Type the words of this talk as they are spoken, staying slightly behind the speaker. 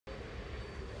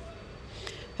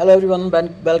Hello everyone,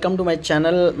 welcome to my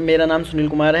channel. मेरा नाम सुनील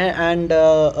कुमार है and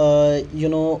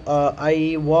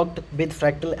I worked with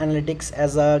fractal analytics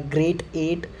as a grade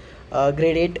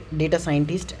 8 data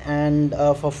scientist and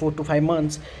for 4 to 5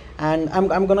 months, and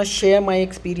I'm gonna share my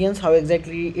experience how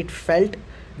exactly it felt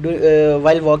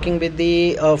while working with the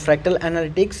fractal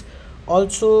analytics.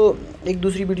 Also एक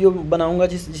दूसरी video बनाऊंगा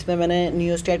जिसमें मैंने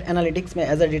न्यूस्टेट analytics में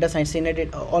as a data science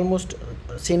almost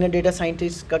senior data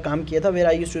scientist का काम किया था, where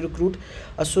I used to recruit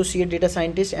associate data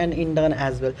scientist and intern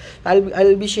as well.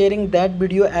 I'll be sharing that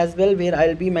video as well, where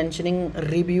I'll be mentioning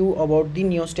review about the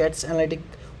neostats analytic,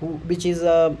 which is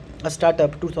a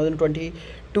startup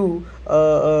 2022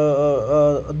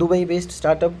 Dubai based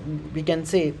startup, we can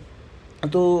say.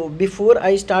 So before I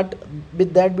start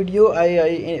with that video,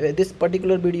 this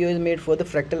particular video is made for the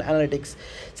fractal analytics.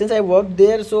 Since I worked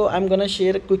there, so I'm gonna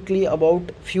share quickly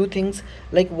about few things,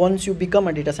 like once you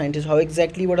become a data scientist, how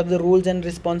exactly, what are the roles and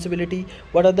responsibility,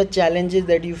 what are the challenges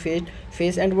that you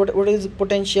face, and what is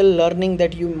potential learning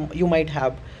that you might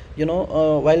have,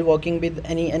 while working with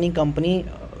any company,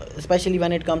 especially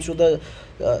when it comes to the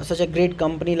such a great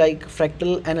company like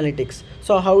Fractal Analytics.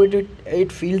 So how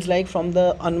it feels like from the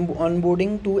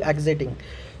onboarding to exiting.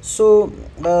 So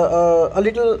a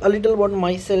little about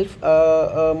myself.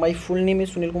 My full name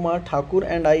is Sunil Kumar Thakur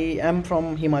and I am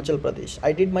from Himachal Pradesh.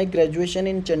 I did my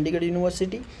graduation in Chandigarh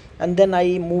University, and then I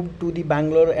moved to the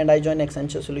Bangalore and I joined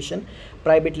Accenture Solution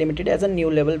Private Limited as a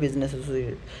new level business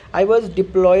associate. I was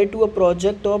deployed to a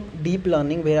project of deep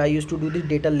learning, where I used to do the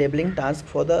data labeling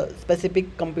task for the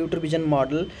specific computer vision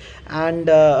model, and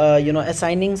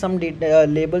assigning some data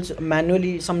labels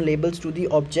manually, some labels to the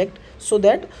object, so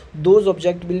that those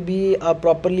objects will be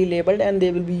properly labeled and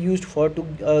they will be used for to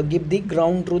give the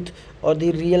ground truth or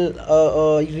the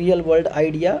real world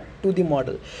idea to the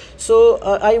model. So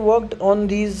I worked on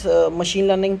these machine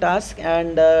learning tasks,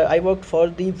 and I worked for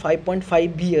the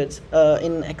 5.5 years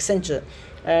in Accenture,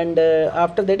 and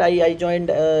after that I joined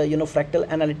Fractal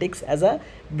Analytics as a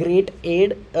grade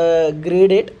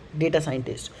 8 data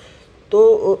scientist.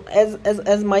 So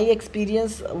as my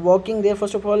experience working there,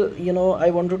 first of all, I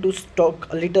wanted to talk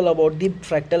a little about the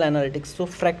fractal analytics. So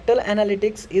fractal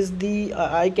analytics is the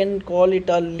I can call it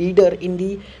a leader in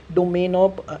the domain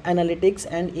of analytics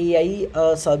and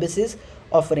AI services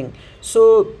offering. So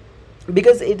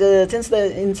because it since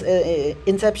the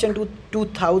inception to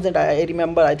 2000, I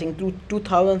remember, I think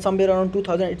 2000, somewhere around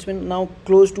 2000, it's been now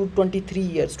close to 23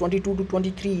 years, 22 to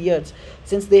 23 years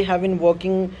since they have been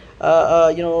working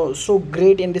so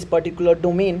great in this particular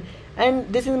domain.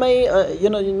 And this is my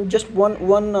just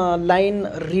one line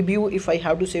review, if I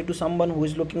have to say to someone who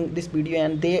is looking this video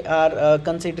and they are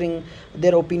considering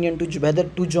their opinion to whether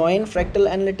to join fractal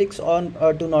analytics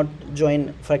or to not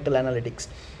join fractal analytics.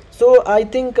 So I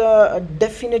think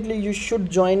definitely you should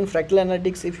join fractal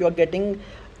analytics if you are getting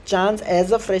chance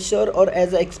as a fresher or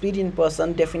as an experienced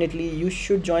person. Definitely you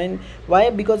should join. Why?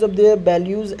 Because of their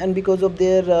values and because of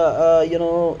their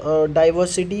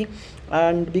diversity,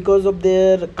 and because of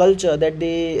their culture that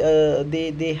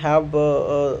they have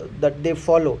that they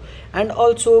follow, and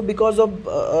also because of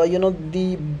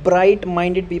the bright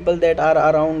minded people that are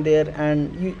around there.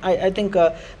 And I think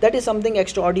that is something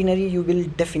extraordinary you will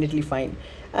definitely find.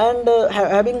 And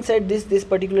having said this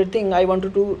particular thing, I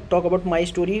wanted to talk about my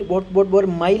story, what were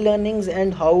my learnings,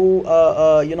 and how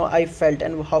I felt,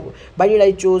 and why did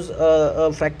I chose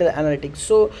fractal analytics.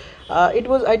 So it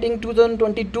was, I think,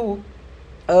 2022,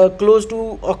 close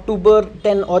to October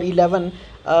 10 or 11,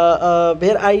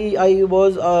 where I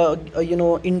was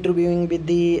interviewing with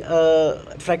the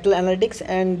fractal analytics,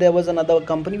 and there was another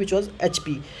company which was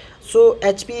HP. So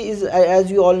HP is,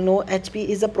 as you all know, HP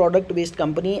is a product based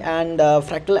company, and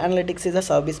fractal analytics is a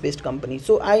service based company.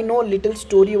 So I know little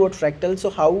story about fractal. So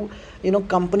how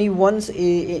company once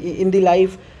in the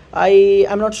life,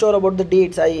 I'm not sure about the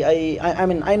dates. I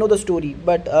mean, I know the story,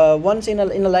 but once in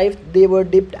a life they were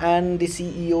dipped, and the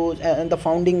CEOs and the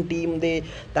founding team,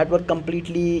 that were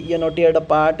completely teared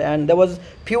apart, and there was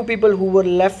few people who were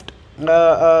left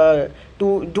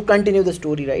to continue the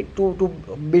story, right, to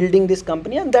building this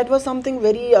company. And that was something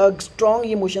very strong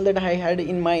emotion that I had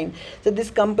in mind, that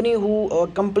this company who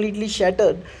completely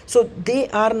shattered, so they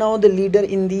are now the leader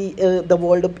in the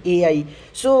world of AI.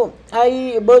 So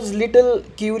I was little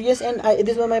curious, and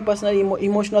this was my personal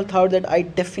emotional thought that I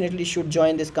definitely should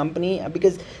join this company,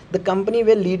 because the company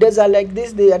where leaders are like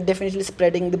this, they are definitely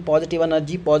spreading the positive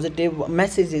energy, positive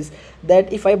messages,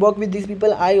 that if I work with these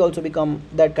people, I also become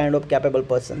that kind of capable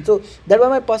person. So That was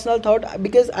my personal thought,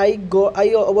 because I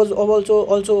was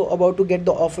also about to get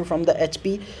the offer from the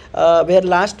HP, where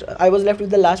last I was left with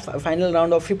the last final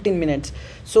round of 15 minutes.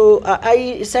 So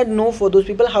I said no for those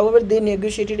people. However, they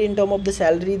negotiated in terms of the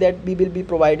salary that we will be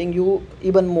providing you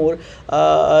even more,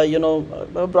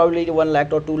 probably 1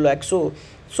 lakh or 2 lakh. So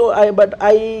I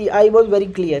was very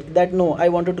clear that no, I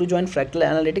wanted to join Fractal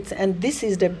Analytics, and this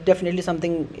is definitely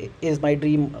something is my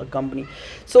dream company.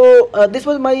 So this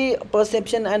was my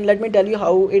perception, and let me tell you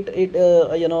how it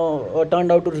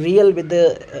turned out to real with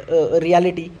the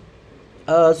reality.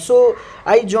 So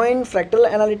I joined Fractal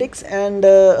Analytics, and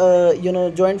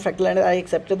joined Fractal, and I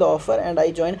accepted the offer and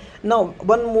I joined. Now,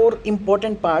 one more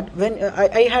important part, when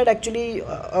I had actually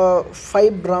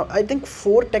I think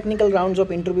 4 technical rounds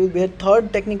of interview, where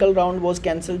third technical round was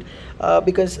cancelled,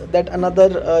 because that another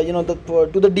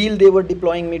to the deal they were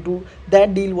deploying me to,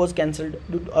 that deal was cancelled,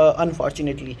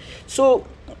 unfortunately. So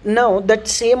now that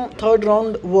same third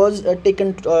round was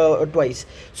taken twice.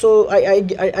 So I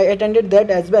attended that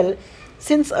as well.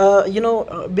 Since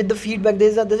with the feedback,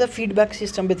 there's a feedback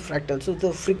system with Fractal. So the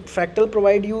Fractal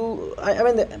provide you, I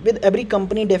mean, with every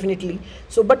company definitely.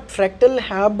 So but Fractal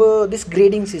have this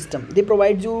grading system, they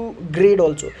provide you grade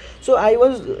also. So I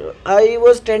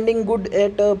was trending good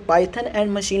at Python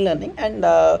and machine learning, and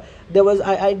there was,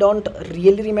 I don't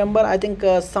really remember, I think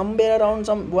somewhere around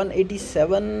some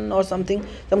 187 or something,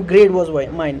 some grade was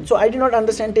mine. So I did not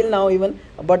understand till now even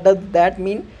what does that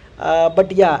mean.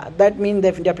 But yeah, that means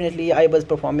definitely I was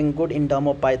performing good in term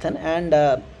of Python and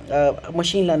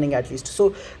machine learning at least.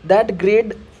 So that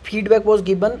grade feedback was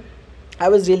given. I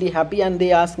was really happy, and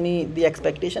they asked me the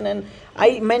expectation, and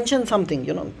I mentioned something,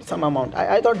 some amount.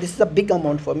 I thought this is a big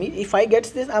amount for me. If I get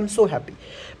this, I'm so happy.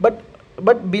 But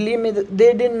believe me,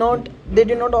 they did not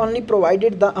only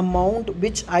provided the amount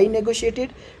which I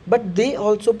negotiated, but they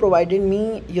also provided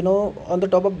me, on the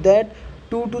top of that,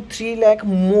 2 to 3 lakh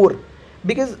more,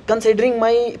 because considering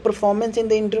my performance in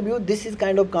the interview, this is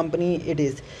kind of company it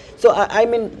is. So I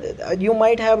mean, you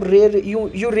might have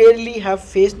you rarely have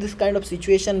faced this kind of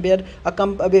situation where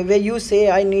where you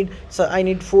say I need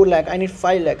 4 lakh, I need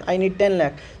 5 lakh, I need 10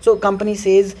 lakh. So company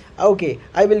says okay,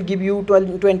 I will give you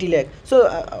 20 lakh. So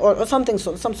or something,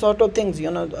 so some sort of things,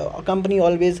 a company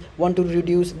always want to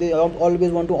reduce, they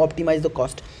always want to optimize the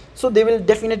cost. So they will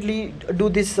definitely do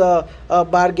this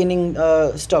bargaining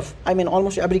stuff. I mean,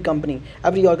 almost every company,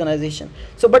 every organization.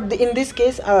 So but in this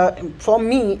case, for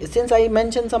me, since I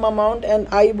mentioned some amount and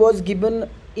I was given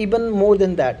even more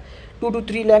than that, 2 to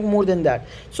 3 lakh more than that.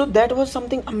 So that was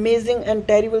something amazing, and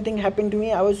terrible thing happened to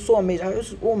me. I was so amazed. I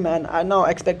was, oh man, now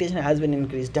expectation has been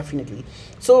increased definitely.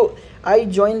 So I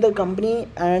joined the company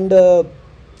and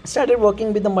started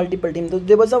working with the multiple teams.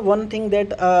 There was a one thing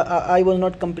that I was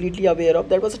not completely aware of.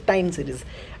 That was a time series.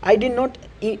 I did not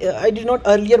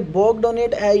earlier worked on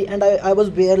it. I was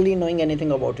barely knowing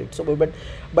anything about it. So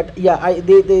but yeah,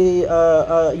 they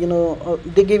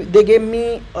gave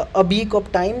me a week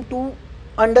of time to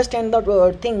understand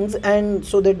the things, and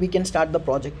so that we can start the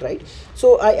project, right?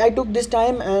 So I took this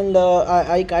time, and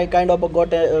I kind of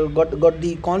got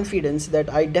the confidence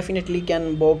that I definitely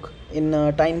can work in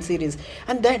time series.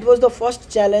 And that was the first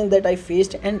challenge that I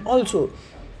faced. And also,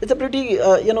 it's a pretty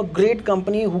great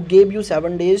company who gave you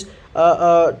 7 days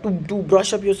to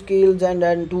brush up your skills,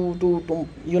 and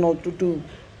to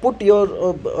put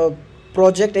your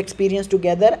project experience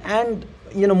together, and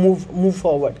move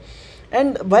forward.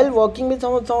 And while working with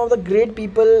some of the great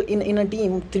people in a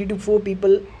team, 3 to 4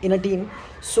 people in a team,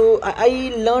 so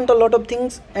I learned a lot of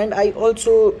things. And I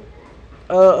also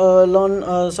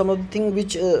learn some of the things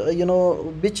which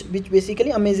which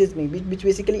basically amazes me, which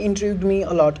basically intrigued me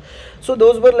a lot. So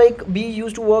those were like, we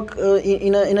used to work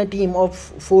in a team of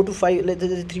 4 to 5, let's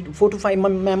say 4 to 5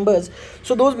 members.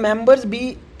 So those members,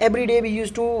 every day we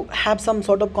used to have some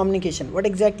sort of communication, where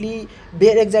exactly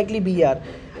we are,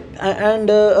 and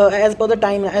as per the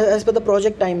time, as per the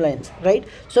project timelines, right?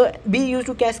 So we used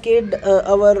to cascade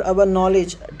our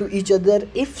knowledge to each other.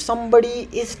 If somebody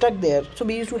is stuck there, so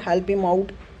we used to help him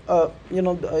out,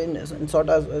 in sort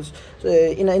of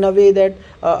in a way that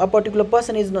a particular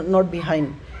person is not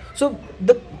behind. So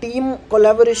the team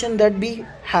collaboration that we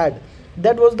had,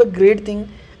 that was the great thing.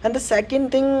 And the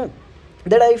second thing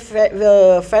that I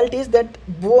felt is that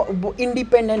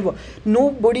independent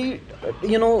nobody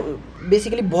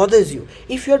basically bothers you.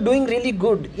 If you are doing really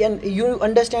good and you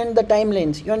understand the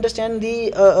timelines, you understand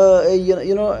the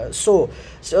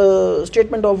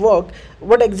statement of work,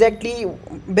 what exactly,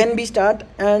 when we start,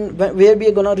 and where we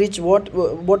are gonna reach,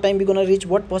 what time we gonna reach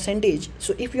what percentage.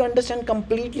 So if you understand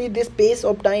completely this pace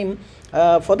of time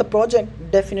for the project,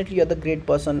 definitely you're the great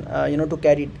person to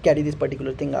carry this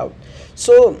particular thing out.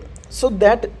 So so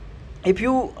that if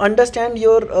you understand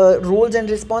your roles and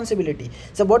responsibility,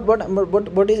 so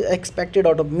what is expected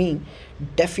out of me,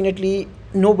 definitely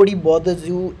nobody bothers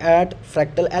you at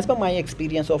Fractal as per my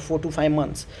experience of 4 to 5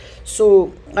 months.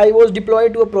 So I was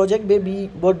deployed to a project where we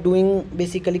were doing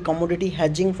basically commodity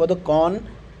hedging for the corn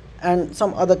and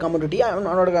some other commodity. I'm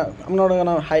not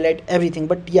gonna highlight everything,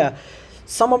 but yeah,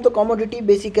 some of the commodity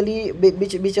basically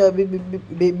which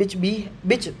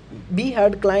we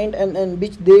had client and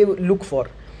which they look for.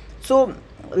 So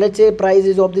let's say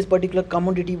prices of this particular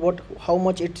commodity, what, how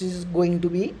much it is going to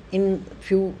be in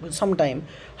few some time,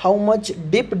 how much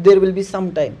dip there will be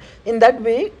sometime. In that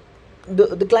way,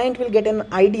 the client will get an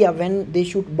idea when they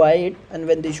should buy it and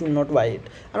when they should not buy it.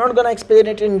 I'm not gonna explain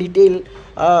it in detail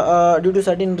due to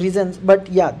certain reasons, but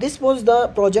yeah, this was the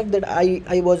project that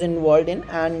I was involved in,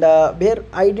 and where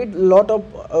I did a lot of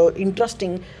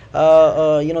interesting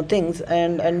things,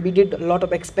 and we did a lot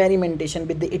of experimentation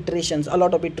with the iterations, a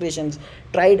lot of iterations,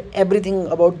 tried everything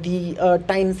about the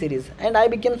time series, and I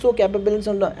became so capable.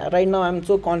 So right now I'm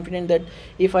so confident that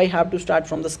if I have to start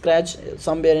from the scratch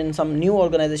somewhere in some new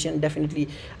organization, definitely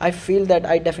I feel that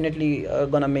I definitely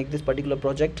gonna make this particular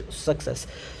project success.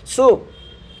 So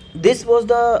this was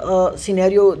the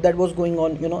scenario that was going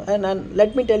on, and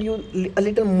let me tell you a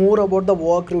little more about the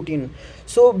work routine.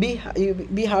 So we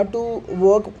had to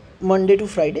work Monday to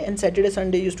Friday, and Saturday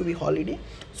Sunday used to be holiday.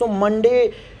 So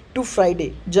Monday to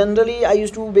Friday, generally I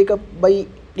used to wake up by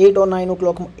 8 or 9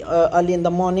 o'clock early in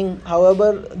the morning.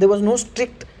 However, there was no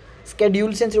strict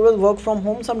schedule since it was work from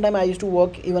home. Sometimes I used to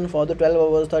work even for the 12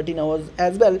 hours, 13 hours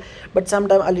as well, but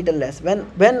sometimes a little less.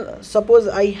 When suppose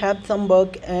I have some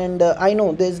work and I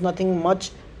know there is nothing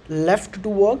much left to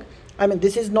work, I mean,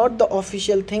 this is not the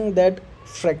official thing that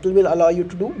Fractal will allow you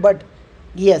to do, but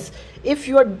yes, if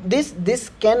you are this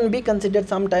can be considered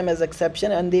sometime as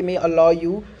exception, and they may allow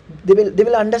you, they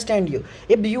will understand you.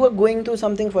 If you are going through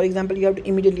something, for example, you have to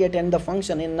immediately attend the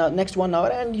function in next 1 hour,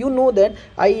 and you know that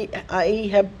I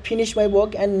have finished my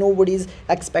work and nobody is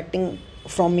expecting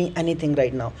from me anything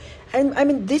right now. And I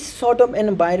mean, this sort of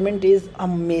environment is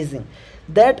amazing,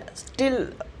 that still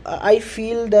I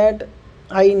feel that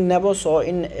I never saw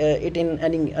in it in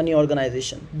any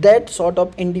organization. That sort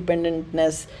of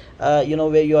independentness,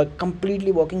 where you are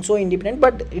completely working so independent,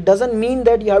 but it doesn't mean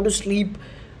that you have to sleep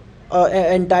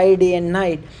entire day and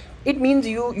night. It means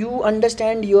you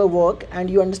understand your work, and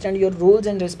you understand your roles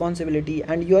and responsibility,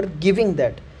 and you are giving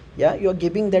that. Yeah, you are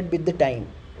giving that with the time.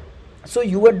 So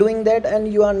you are doing that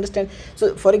and you understand.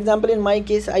 So for example, in my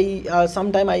case, I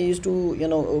sometime I used to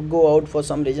go out for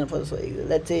some reason. For, so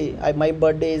let's say my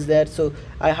birthday is there, so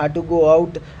I had to go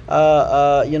out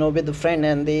with a friend,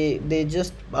 and they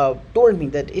just told me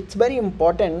that it's very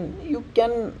important you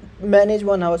can manage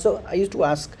 1 hour. So I used to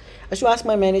ask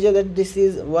my manager that this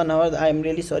is 1 hour, I am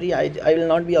really sorry, I will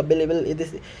not be available in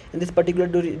this particular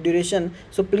duration,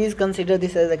 so please consider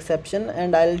this as exception,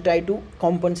 and I'll try to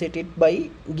compensate it by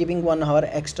giving 1 hour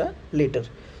extra later.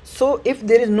 So if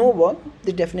there is no work,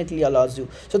 they definitely allows you.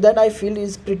 So that I feel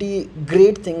is pretty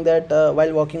great thing, that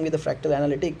while working with the Fractal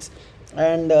Analytics.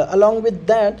 And along with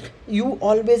that, you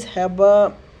always have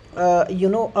a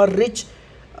rich,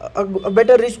 a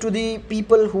better reach to the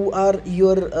people who are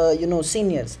your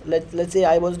seniors. Let's say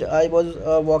I was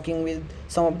working with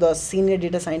some of the senior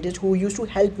data scientists who used to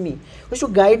help me, who used to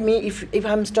guide me. If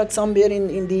I'm stuck somewhere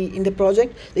in the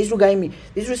project, they used to guide me.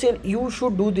 They used to say, you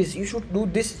should do this, you should do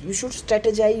this, you should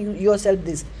strategize yourself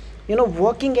this.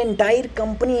 Working entire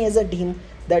company as a team,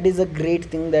 that is a great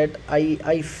thing that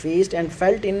I faced and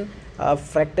felt in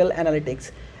Fractal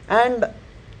Analytics. And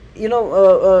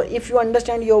if you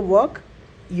understand your work,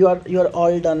 you are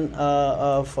all done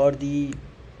for the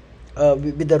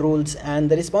with the roles and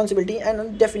the responsibility.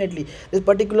 And definitely this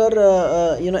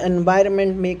particular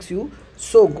environment makes you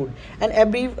so good. And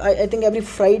I think every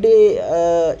Friday,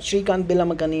 Shrikant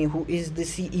Bilamakani, who is the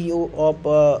CEO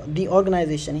of the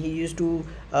organization, he used to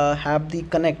have the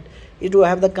connect. He used to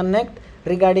have the connect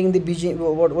regarding the vision,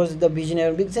 what was the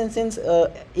visionary. Since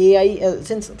AI,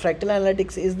 since Fractal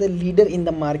Analytics is the leader in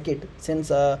the market,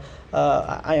 since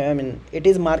I mean, it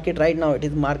is market right now, it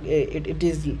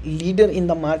is leader in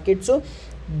the market. So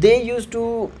they used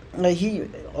to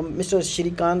Mr.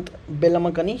 Shrikant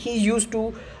Belamakani, he used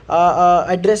to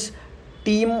address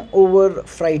team over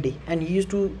Friday, and he used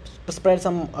to spread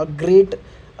some great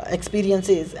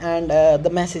experiences and the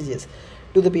messages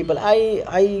to the people.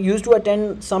 I used to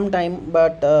attend sometime,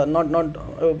 but not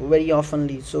very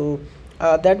oftenly. So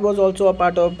that was also a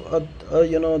part of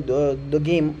the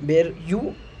game, where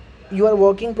you are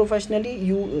working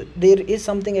professionally. There is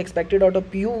something expected out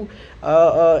of you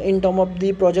in terms of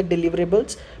the project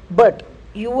deliverables, but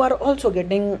you are also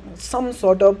getting some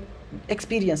sort of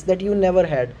experience that you never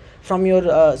had from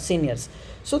your seniors.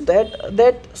 So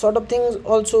that sort of things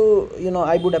also,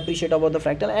 I would appreciate about the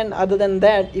Fractal. And other than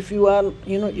that, if you are,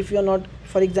 if you are not,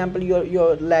 for example,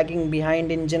 you're lagging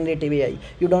behind in generative AI,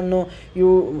 you don't know,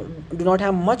 you do not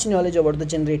have much knowledge about the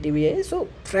generative AI, so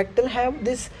Fractal have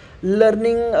this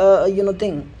learning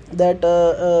thing that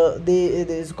they, it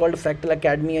is called Fractal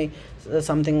Academy,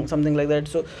 something like that.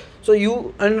 So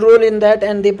you enroll in that,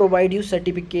 and they provide you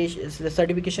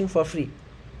certification for free.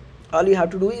 All you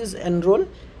have to do is enroll,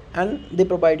 and they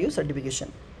provide you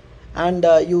certification. And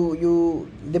you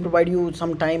they provide you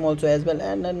some time also as well.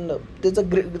 And there's a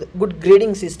good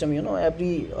grading system,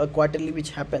 every quarterly,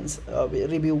 which happens,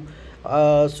 review.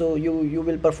 So you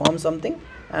will perform something,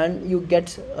 and you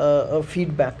get a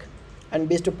feedback, and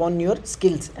based upon your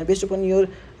skills and based upon your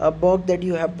work that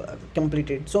you have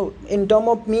completed. So in term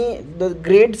of me, the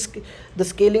grades, the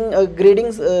scaling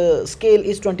grading scale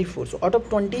is 24. So out of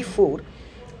 24,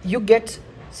 you get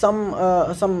some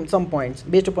points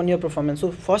based upon your performance.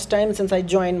 So first time since I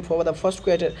joined, for the first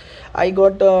quarter, I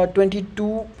got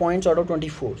 22 points out of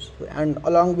 24. And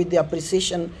along with the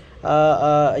appreciation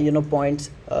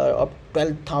points of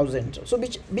 12,000. So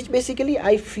which basically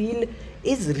I feel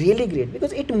is really great,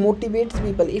 because it motivates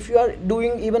people. If you are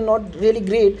doing even not really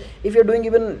great, if you're doing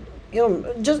even,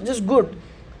 just good,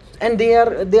 and they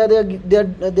are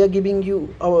giving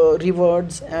you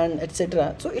rewards and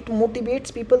etc. So it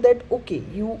motivates people that okay,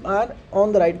 you are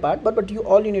on the right path, but you,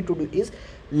 all you need to do is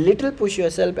little push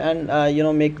yourself, and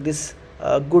make this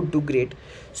good to great.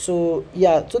 So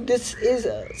yeah, so this is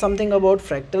something about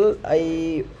Fractal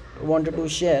I wanted to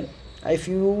share. If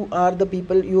you are the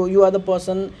people, you are the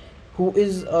person who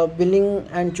is willing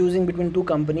and choosing between two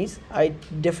companies, I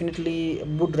definitely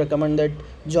would recommend that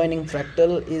joining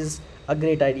Fractal is a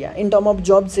great idea. In terms of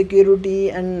job security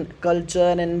and culture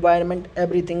and environment,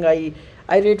 everything, I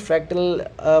rate Fractal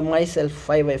myself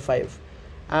 5/5.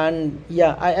 And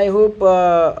yeah, I hope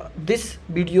this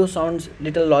video sounds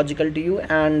little logical to you,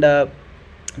 and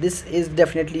this is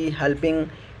definitely helping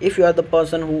if you are the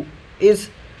person who is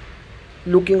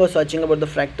looking or searching about the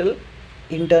Fractal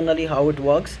internally, how it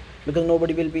works, because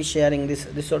nobody will be sharing this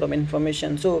sort of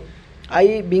information. So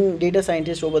I, being data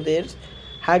scientist over there,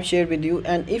 have shared with you.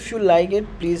 And if you like it,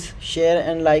 please share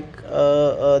and like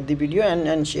the video,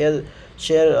 and share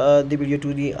the video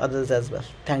to the others as well.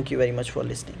 Thank you very much for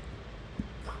listening.